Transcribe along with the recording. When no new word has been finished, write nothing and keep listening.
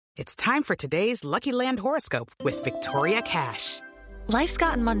It's time for today's Lucky Land horoscope with Victoria Cash. Life's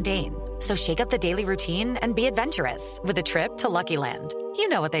gotten mundane, so shake up the daily routine and be adventurous with a trip to Lucky Land. You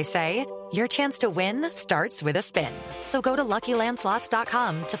know what they say, your chance to win starts with a spin. So go to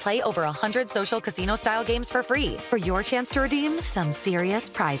LuckyLandSlots.com to play over 100 social casino-style games for free for your chance to redeem some serious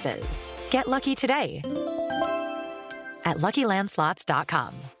prizes. Get lucky today at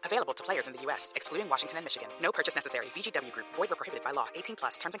LuckyLandSlots.com. Available to players in the U.S., excluding Washington and Michigan. No purchase necessary. VGW Group. Void where prohibited by law. 18+.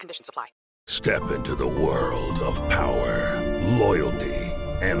 Terms and conditions apply. Step into the world of power, loyalty,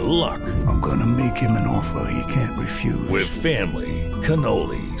 and luck. I'm gonna make him an offer he can't refuse. With family,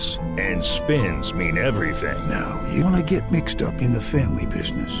 cannolis, and spins mean everything. Now, you wanna get mixed up in the family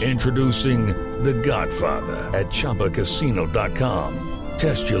business. Introducing The Godfather at ChumbaCasino.com.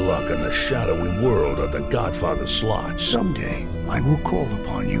 Test your luck in the shadowy world of The Godfather slot. Someday, I will call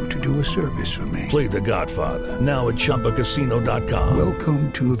upon you to do a service for me. Play The Godfather now at ChumbaCasino.com.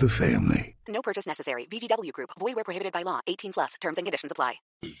 Welcome to the family. No purchase necessary. VGW Group. Void where prohibited by law. 18+. Terms and conditions apply.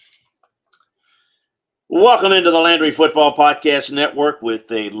 Welcome into the Landry Football Podcast Network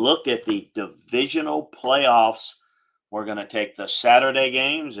with a look at the divisional playoffs. We're going to take the Saturday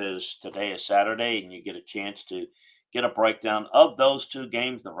games, as today is Saturday, and you get a chance to get a breakdown of those two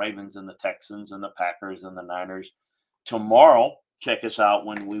games, the Ravens and the Texans and the Packers and the Niners. Tomorrow, check us out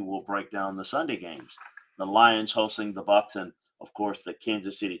when we will break down the Sunday games. The Lions hosting the Bucs and, of course, the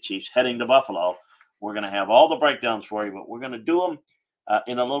Kansas City Chiefs heading to Buffalo. We're going to have all the breakdowns for you, but we're going to do them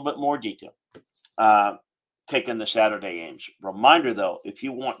in a little bit more detail, taking the Saturday games. Reminder, though, if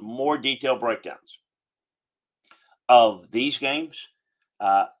you want more detailed breakdowns of these games,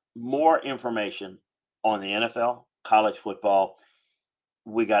 more information on the NFL, college football,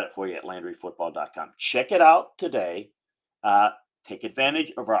 we got it for you at LandryFootball.com. Check it out today. Take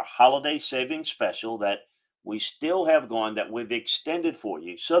advantage of our holiday savings special that we still have going, that we've extended for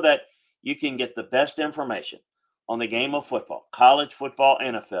you so that you can get the best information on the game of football, college football,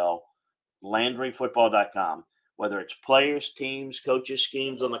 NFL, LandryFootball.com. Whether it's players, teams, coaches,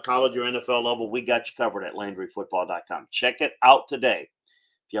 schemes on the college or NFL level, we got you covered at LandryFootball.com. Check it out today.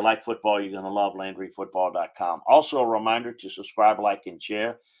 If you like football, you're going to love LandryFootball.com. Also, a reminder to subscribe, like, and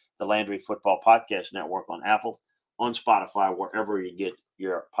share the Landry Football Podcast Network on Apple, on Spotify, wherever you get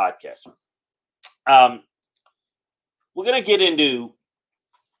your podcasts. We're going to get into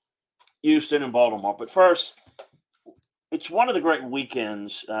Houston and Baltimore, but first, it's one of the great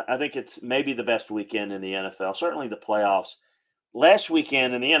weekends. I think it's maybe the best weekend in the NFL, certainly the playoffs. Last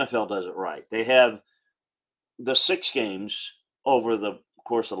weekend, and the NFL does it right. They have the 6 games over the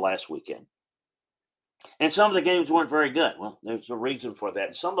course of last weekend. And some of the games weren't very good. Well, there's a reason for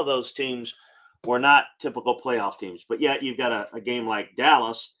that. Some of those teams were not typical playoff teams, but yet you've got a game like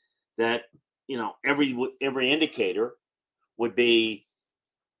Dallas that, you know, every indicator would be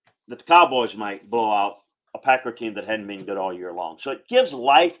that the Cowboys might blow out a Packer team that hadn't been good all year long. So it gives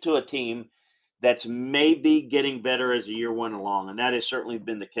life to a team that's maybe getting better as the year went along, and that has certainly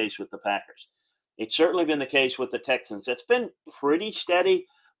been the case with the Packers. It's certainly been the case with the Texans. It's been pretty steady,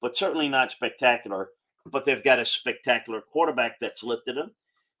 but certainly not spectacular. But they've got a spectacular quarterback that's lifted them,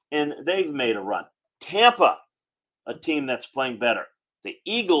 and they've made a run. Tampa, a team that's playing better. The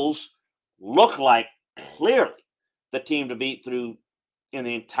Eagles look like clearly the team to beat through in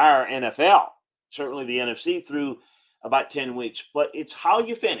the entire NFL, certainly the NFC through about 10 weeks. But it's how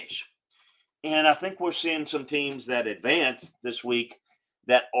you finish. And I think we're seeing some teams that advance this week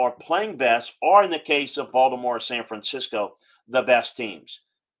that are playing best, or in the case of Baltimore, San Francisco, the best teams.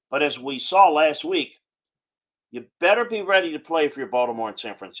 But as we saw last week, you better be ready to play for your Baltimore and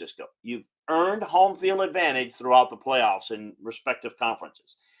San Francisco. You've earned home field advantage throughout the playoffs in respective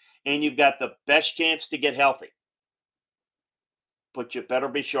conferences. And you've got the best chance to get healthy. But you better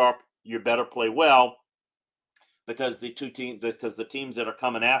be sharp. You better play well, because the teams that are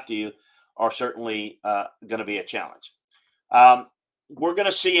coming after you are certainly going to be a challenge. We're going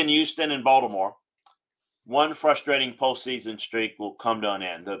to see in Houston and Baltimore, one frustrating postseason streak will come to an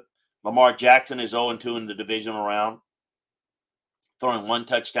end. Lamar Jackson is 0-2 in the divisional round, throwing 1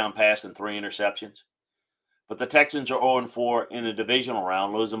 touchdown pass and 3 interceptions. But the Texans are 0-4 in the divisional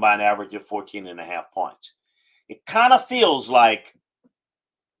round, losing by an average of 14.5 points. It kind of feels like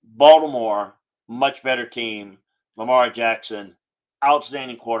Baltimore, much better team. Lamar Jackson,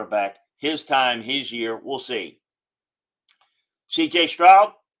 outstanding quarterback. His time, his year, we'll see. C.J.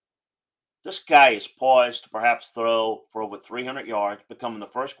 Stroud, this guy is poised to perhaps throw for over 300 yards, becoming the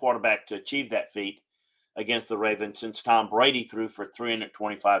first quarterback to achieve that feat against the Ravens since Tom Brady threw for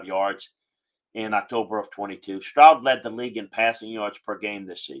 325 yards in October of 22. Stroud led the league in passing yards per game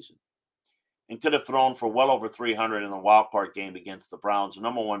this season. and could have thrown for well over 300 in the wild card game against the Browns,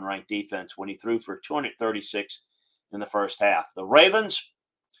 number one ranked defense, when he threw for 236 in the first half. The Ravens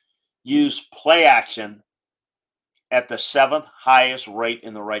used play action at the seventh highest rate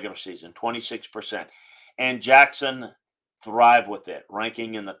in the regular season, 26%. And Jackson thrived with it,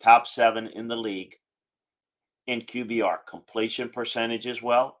 ranking in the top 7 in the league in QBR, completion percentage as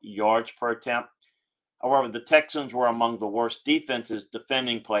well, yards per attempt. However, the Texans were among the worst defenses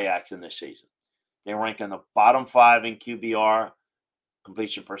defending play action this season. They rank in the bottom 5 in QBR,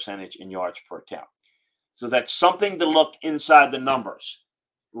 completion percentage, and yards per attempt. So that's something to look inside the numbers.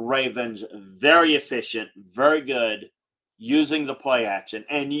 Ravens, very efficient, very good, using the play action,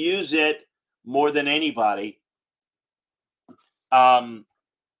 and use it more than anybody.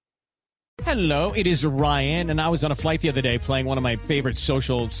 Hello, it is Ryan, and I was on a flight the other day playing one of my favorite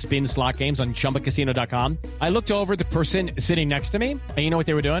social spin slot games on ChumbaCasino.com. I looked over at the person sitting next to me, and you know what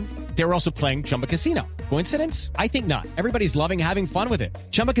they were doing? They were also playing Chumba Casino. Coincidence? I think not. Everybody's loving having fun with it.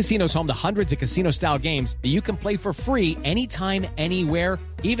 Chumba Casino is home to hundreds of casino-style games that you can play for free anytime, anywhere,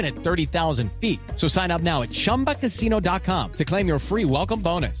 even at 30,000 feet. So sign up now at ChumbaCasino.com to claim your free welcome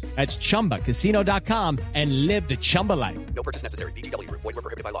bonus. That's ChumbaCasino.com and live the Chumba life. No purchase necessary. VGW Group. Void where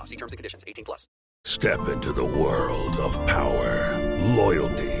prohibited by law. See terms and conditions. 18+. Step into the world of power,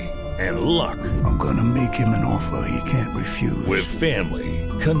 loyalty, and luck. I'm gonna make him an offer he can't refuse. With family,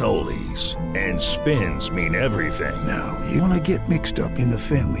 cannolis, and spins mean everything. Now, you wanna get mixed up in the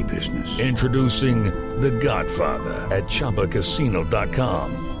family business. Introducing The Godfather at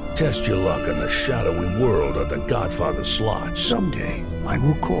ChumbaCasino.com. Test your luck in the shadowy world of The Godfather slot. Someday, I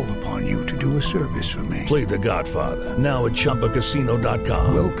will call upon you to do a service for me. Play The Godfather now at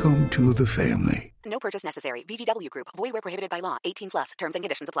ChumbaCasino.com. Welcome to the family. No purchase necessary. VGW Group. Void where prohibited by law. 18+. Terms and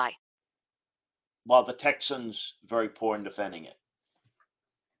conditions apply. While the Texans very poor in defending it.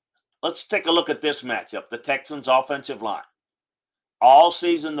 Let's take a look at this matchup. The Texans' offensive line. All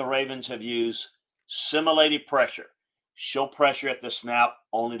season, the Ravens have used simulated pressure. Show pressure at the snap,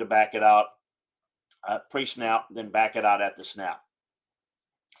 only to back it out pre-snap, then back it out at the snap.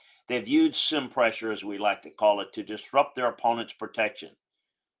 They've used sim pressure, as we like to call it, to disrupt their opponent's protection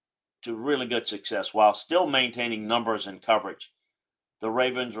to really good success while still maintaining numbers and coverage. The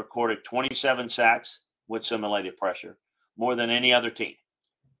Ravens recorded 27 sacks with simulated pressure, more than any other team.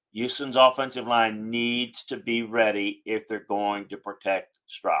 Houston's offensive line needs to be ready if they're going to protect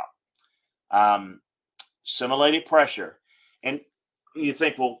Stroud. Simulated pressure. And you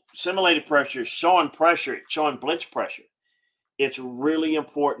think, well, simulated pressure, showing blitz pressure. It's really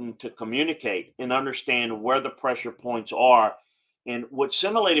important to communicate and understand where the pressure points are. And what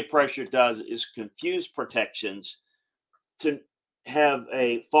simulated pressure does is confuse protections to have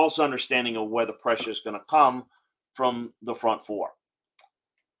a false understanding of where the pressure is going to come from the front four.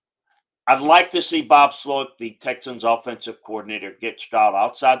 I'd like to see Bob Sloak, the Texans offensive coordinator, get Stroud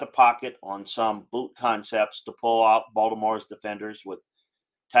outside the pocket on some boot concepts to pull out Baltimore's defenders with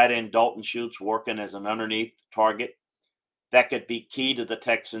tight end Dalton Schultz working as an underneath target. That could be key to the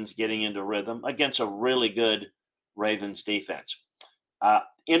Texans getting into rhythm against a really good Ravens defense.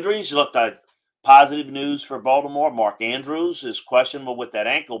 Injuries looked like positive news for Baltimore. Mark Andrews is questionable with that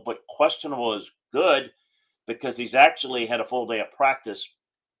ankle, but questionable is good because he's actually had a full day of practice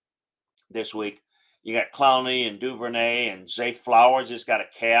this week. You got Clowney and Duvernay, and Zay Flowers has got a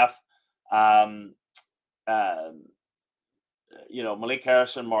calf. Malik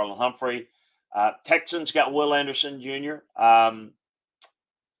Harrison, Marlon Humphrey. Texans got Will Anderson Jr.,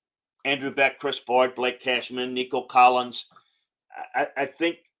 Andrew Beck, Chris Boyd, Blake Cashman, Nico Collins. I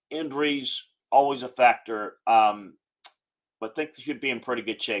think injuries always a factor, but I think they should be in pretty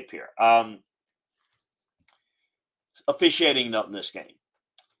good shape here. Officiating up in this game.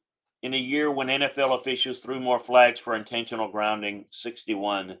 In a year when NFL officials threw more flags for intentional grounding,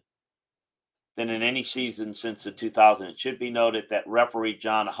 61, than in any season since the 2000s, it should be noted that referee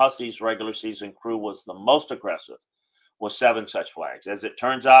John Hussey's regular season crew was the most aggressive, with 7 such flags. As it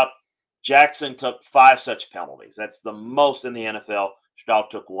turns out, Jackson took 5 such penalties. That's the most in the NFL. Stroud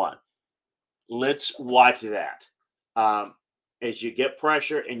took 1. Let's watch that. As you get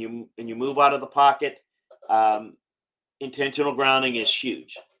pressure and you move out of the pocket, intentional grounding is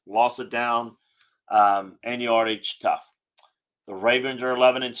huge. Loss of down and yardage, tough. The Ravens are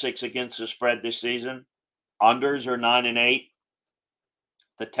 11-6 against the spread this season. Unders are 9-8.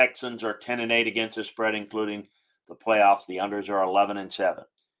 The Texans are 10-8 against the spread, including the playoffs. The unders are 11-7.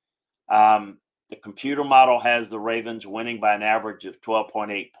 The computer model has the Ravens winning by an average of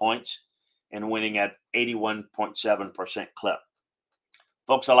 12.8 points and winning at 81.7% clip.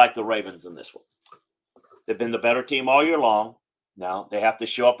 Folks, I like the Ravens in this one. They've been the better team all year long. Now, they have to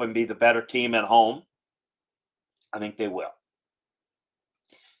show up and be the better team at home. I think they will.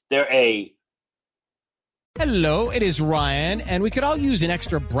 Hello, it is Ryan, and we could all use an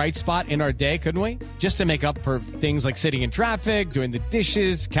extra bright spot in our day, couldn't we? Just to make up for things like sitting in traffic, doing the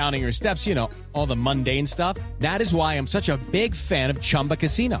dishes, counting your steps, all the mundane stuff. That is why I'm such a big fan of Chumba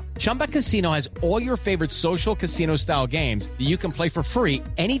Casino. Chumba Casino has all your favorite social casino-style games that you can play for free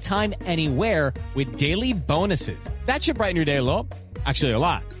anytime, anywhere with daily bonuses. That should brighten your day a little. Actually, a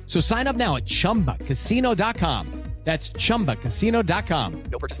lot. So sign up now at ChumbaCasino.com. That's ChumbaCasino.com.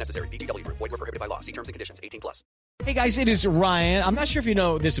 No purchase necessary. VGW Group. Void where prohibited by law. See terms and conditions. 18+. Hey guys, it is Ryan. I'm not sure if you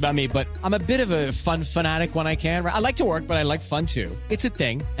know this about me, but I'm a bit of a fun fanatic when I can. I like to work, but I like fun too. It's a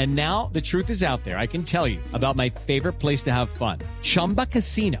thing. And now the truth is out there. I can tell you about my favorite place to have fun. Chumba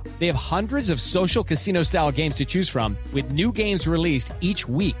Casino. They have hundreds of social casino style games to choose from with new games released each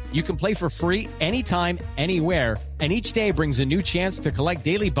week. You can play for free anytime, anywhere. And each day brings a new chance to collect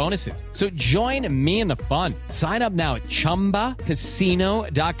daily bonuses. So join me in the fun. Sign up now at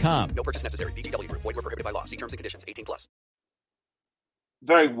ChumbaCasino.com. No purchase necessary. VGW Group. Void where prohibited by law. See terms and conditions. 18+.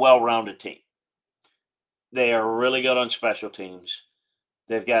 Very well-rounded team. They are really good on special teams.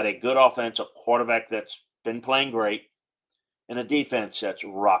 They've got a good offense, a quarterback that's been playing great, and a defense that's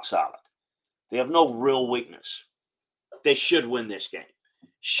rock solid. They have no real weakness. They should win this game.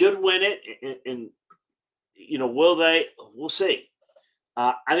 Should win it, and will they? We'll see.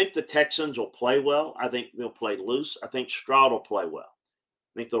 I think the Texans will play well. I think they'll play loose. I think Stroud will play well.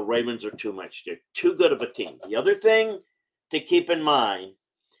 I think the Ravens are too much. They're too good of a team. The other thing to keep in mind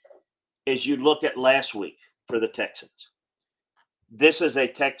is you look at last week for the Texans. This is a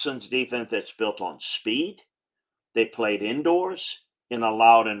Texans defense that's built on speed. They played indoors in a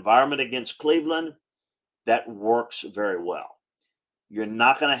loud environment against Cleveland. That works very well. You're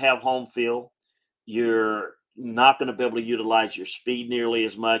not going to have home field. You're not going to be able to utilize your speed nearly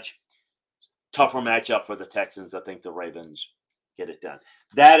as much. Tougher matchup for the Texans. I think the Ravens get it done.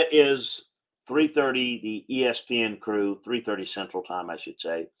 That is 3:30, the ESPN crew, 3:30 Central Time, I should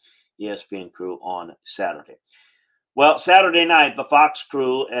say, ESPN crew on Saturday. Well, Saturday night, the Fox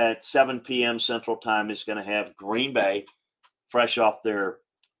crew at 7 p.m. Central Time is going to have Green Bay, fresh off their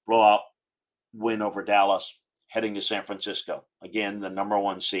blowout win over Dallas, heading to San Francisco. Again, the number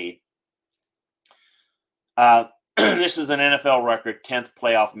one seed. This is an NFL record 10th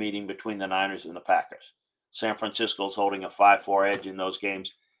playoff meeting between the Niners and the Packers. San Francisco is holding a 5-4 edge in those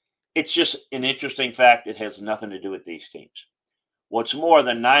games. It's just an interesting fact. It has nothing to do with these teams. What's more,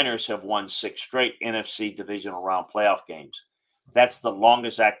 the Niners have won 6 straight NFC divisional round playoff games. That's the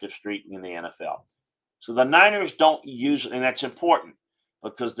longest active streak in the NFL. So the Niners don't use, and that's important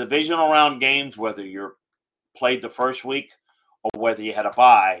because divisional round games, whether you're played the first week or whether you had a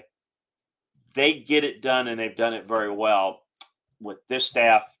bye, they get it done, and they've done it very well with this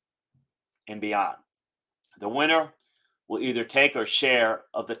staff and beyond. The winner will either take or share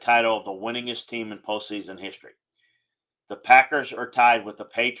of the title of the winningest team in postseason history. The Packers are tied with the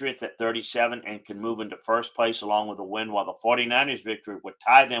Patriots at 37 and can move into first place along with a win, while the 49ers victory would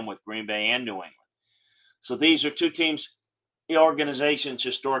tie them with Green Bay and New England. So these are two teams, the organizations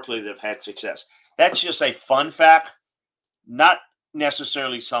historically that have had success. That's just a fun fact, not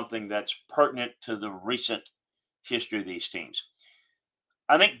necessarily something that's pertinent to the recent history of these teams.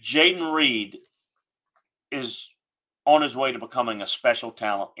 I think Jaden Reed is on his way to becoming a special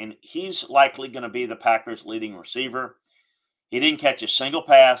talent, and he's likely going to be the Packers' leading receiver. He didn't catch a single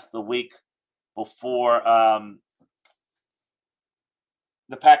pass the week before.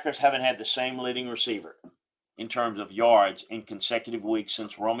 The Packers haven't had the same leading receiver in terms of yards in consecutive weeks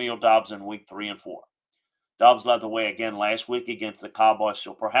since Romeo Doubs in week 3 and 4. Dobbs led the way again last week against the Cowboys,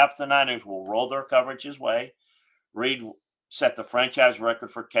 so perhaps the Niners will roll their coverage his way. Reed set the franchise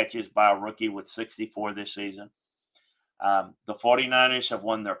record for catches by a rookie with 64 this season. The 49ers have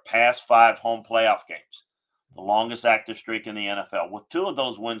won their past 5 home playoff games, the longest active streak in the NFL, with 2 of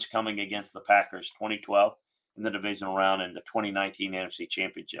those wins coming against the Packers, 2012 in the divisional round and the 2019 NFC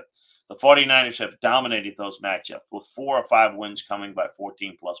Championship. The 49ers have dominated those matchups, with 4 or 5 wins coming by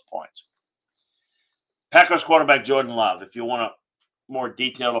 14-plus points. Packers quarterback Jordan Love, if you want more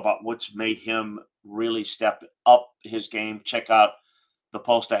detail about what's made him really step up his game, check out the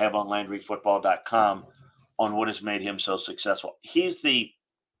post I have on LandryFootball.com on what has made him so successful. He's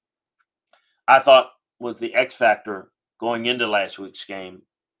I thought, was the X factor going into last week's game,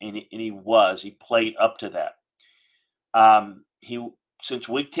 and he was. He played up to that. Since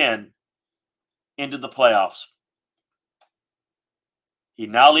week 10 into the playoffs, he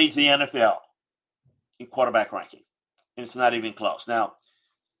now leads the NFL in quarterback ranking, and it's not even close. Now,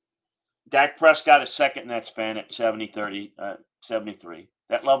 Dak Prescott is second in that span at 73.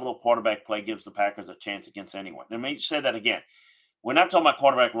 That level of quarterback play gives the Packers a chance against anyone. Let me say that again. We're not talking about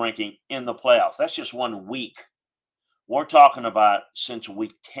quarterback ranking in the playoffs. That's just 1 week. We're talking about since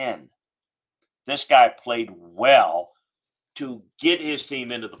week 10. This guy played well to get his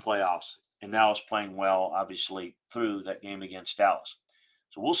team into the playoffs, and now is playing well, obviously, through that game against Dallas.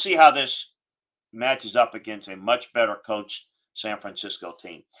 So we'll see how this matches up against a much better coached San Francisco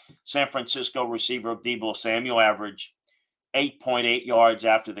team. San Francisco receiver Deebo Samuel averaged 8.8 yards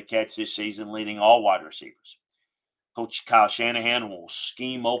after the catch this season, leading all wide receivers. Coach Kyle Shanahan will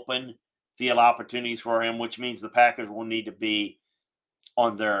scheme open field opportunities for him, which means the Packers will need to be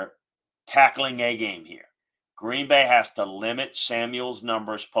on their tackling A game here. Green Bay has to limit Samuel's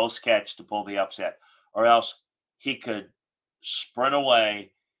numbers post-catch to pull the upset, or else he could sprint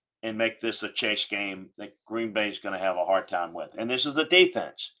away and make this a chase game that Green Bay is going to have a hard time with. And this is a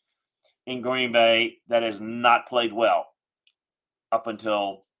defense in Green Bay that has not played well up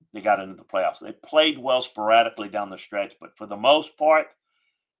until they got into the playoffs. They played well sporadically down the stretch, but for the most part,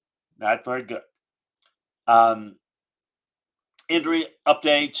 not very good. Injury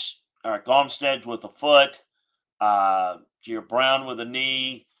updates. Armstead with a foot. Jair Brown with a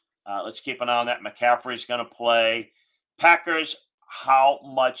knee. Let's keep an eye on that. McCaffrey's going to play. Packers, how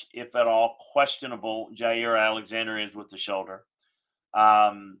much, if at all, questionable Jair Alexander is with the shoulder.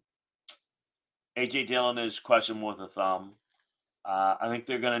 A.J. Dillon is questionable with a thumb. I think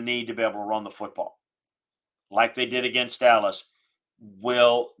they're going to need to be able to run the football like they did against Dallas.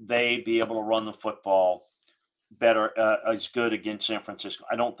 Will they be able to run the football better, as good against San Francisco?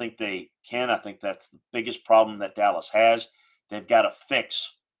 I don't think they can. I think that's the biggest problem that Dallas has. They've got to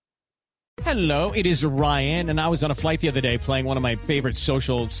fix. Hello, it is Ryan, and I was on a flight the other day playing one of my favorite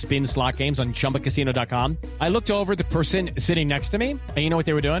social spin slot games on ChumbaCasino.com. I looked over at the person sitting next to me, and you know what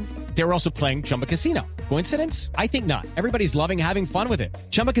they were doing? They were also playing Chumba Casino. Coincidence? I think not. Everybody's loving having fun with it.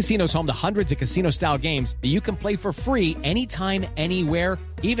 Chumba Casino is home to hundreds of casino-style games that you can play for free anytime, anywhere,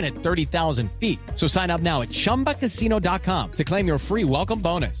 even at 30,000 feet. So sign up now at ChumbaCasino.com to claim your free welcome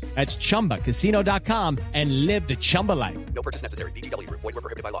bonus. That's ChumbaCasino.com and live the Chumba life. No purchase necessary. VGW Group. Void where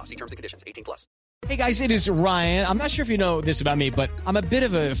prohibited by law. See terms and conditions. 18+. Hey guys, it is Ryan. I'm not sure if you know this about me, but I'm a bit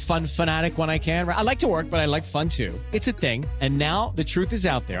of a fun fanatic when I can. I like to work, but I like fun too. It's a thing. And now the truth is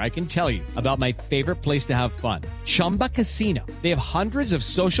out there. I can tell you about my favorite place to have fun. Chumba Casino. They have hundreds of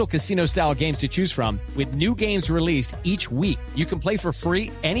social casino style games to choose from with new games released each week. You can play for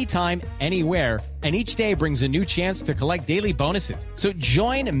free anytime, anywhere. And each day brings a new chance to collect daily bonuses. So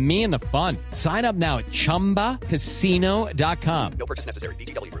join me in the fun. Sign up now at ChumbaCasino.com. No purchase necessary.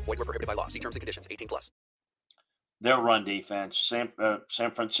 VGW Group. Void where prohibited by law. See terms and conditions. 18+. Their run defense. San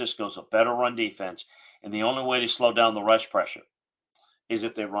Francisco's a better run defense, and the only way to slow down the rush pressure is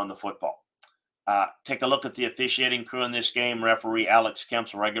if they run the football. Take a look at the officiating crew in this game. Referee Alex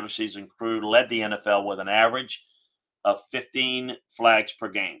Kemp's regular season crew led the NFL with an average of 15 flags per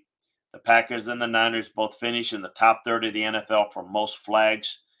game. The Packers and the Niners both finished in the top 30 of the NFL for most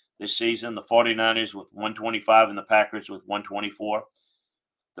flags this season. The 49ers with 125 and the Packers with 124.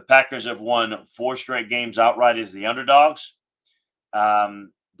 The Packers have won 4 straight games outright as the underdogs.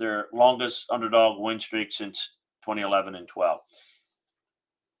 Their longest underdog win streak since 2011 and 12.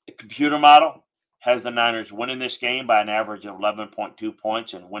 The computer model has the Niners winning this game by an average of 11.2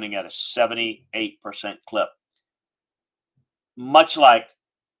 points and winning at a 78% clip. Much like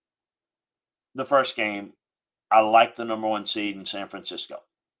the first game, I like the number 1 seed in San Francisco.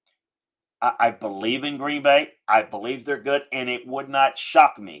 I believe in Green Bay. I believe they're good, and it would not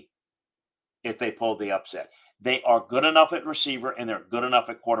shock me if they pulled the upset. They are good enough at receiver, and they're good enough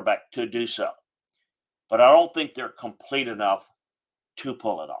at quarterback to do so. But I don't think they're complete enough to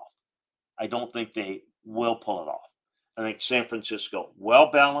pull it off. I don't think they will pull it off. I think San Francisco,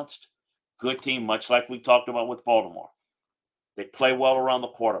 well-balanced, good team, much like we talked about with Baltimore. They play well around the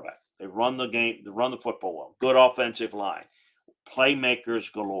quarterback. They run the game, they run the football well. Good offensive line.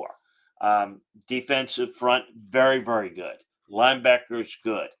 Playmakers galore. Defensive front, very, very good. Linebackers,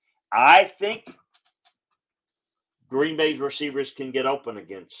 good. I think Green Bay's receivers can get open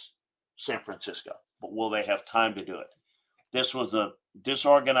against San Francisco, but will they have time to do it? This was a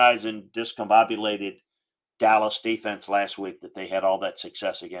disorganized and discombobulated Dallas defense last week that they had all that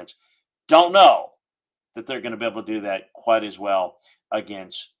success against. Don't know that they're going to be able to do that quite as well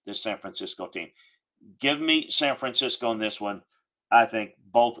against this San Francisco team. Give me San Francisco in this one. I think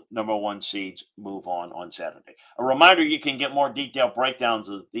both number 1 seeds move on Saturday. A reminder, you can get more detailed breakdowns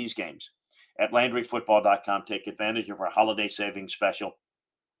of these games at LandryFootball.com. Take advantage of our holiday savings special.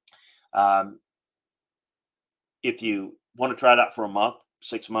 If you want to try it out for a month,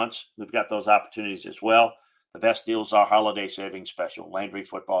 6 months, we've got those opportunities as well. The best deals are holiday savings special,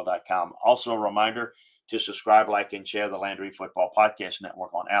 LandryFootball.com. Also a reminder to subscribe, like, and share the Landry Football Podcast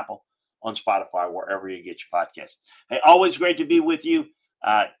Network on Apple, on Spotify, wherever you get your podcasts. Hey, always great to be with you.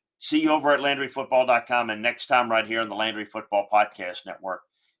 See you over at LandryFootball.com, and next time right here on the Landry Football Podcast Network.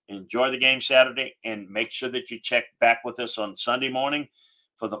 Enjoy the game Saturday, and make sure that you check back with us on Sunday morning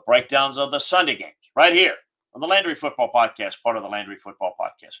for the breakdowns of the Sunday games right here on the Landry Football Podcast, part of the Landry Football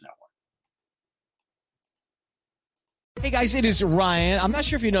Podcast Network. Hey guys, it is Ryan. I'm not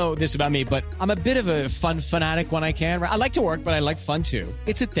sure if you know this about me, but I'm a bit of a fun fanatic when I can. I like to work, but I like fun too.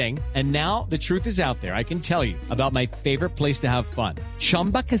 It's a thing. And now the truth is out there. I can tell you about my favorite place to have fun.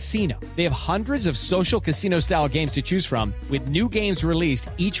 Chumba Casino. They have hundreds of social casino style games to choose from with new games released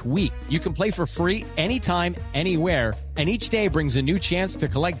each week. You can play for free anytime, anywhere. And each day brings a new chance to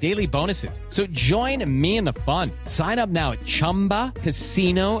collect daily bonuses. So join me in the fun. Sign up now at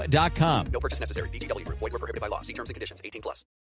ChumbaCasino.com. No purchase necessary. VGW Group. Void where prohibited by law. See terms and conditions. 18+.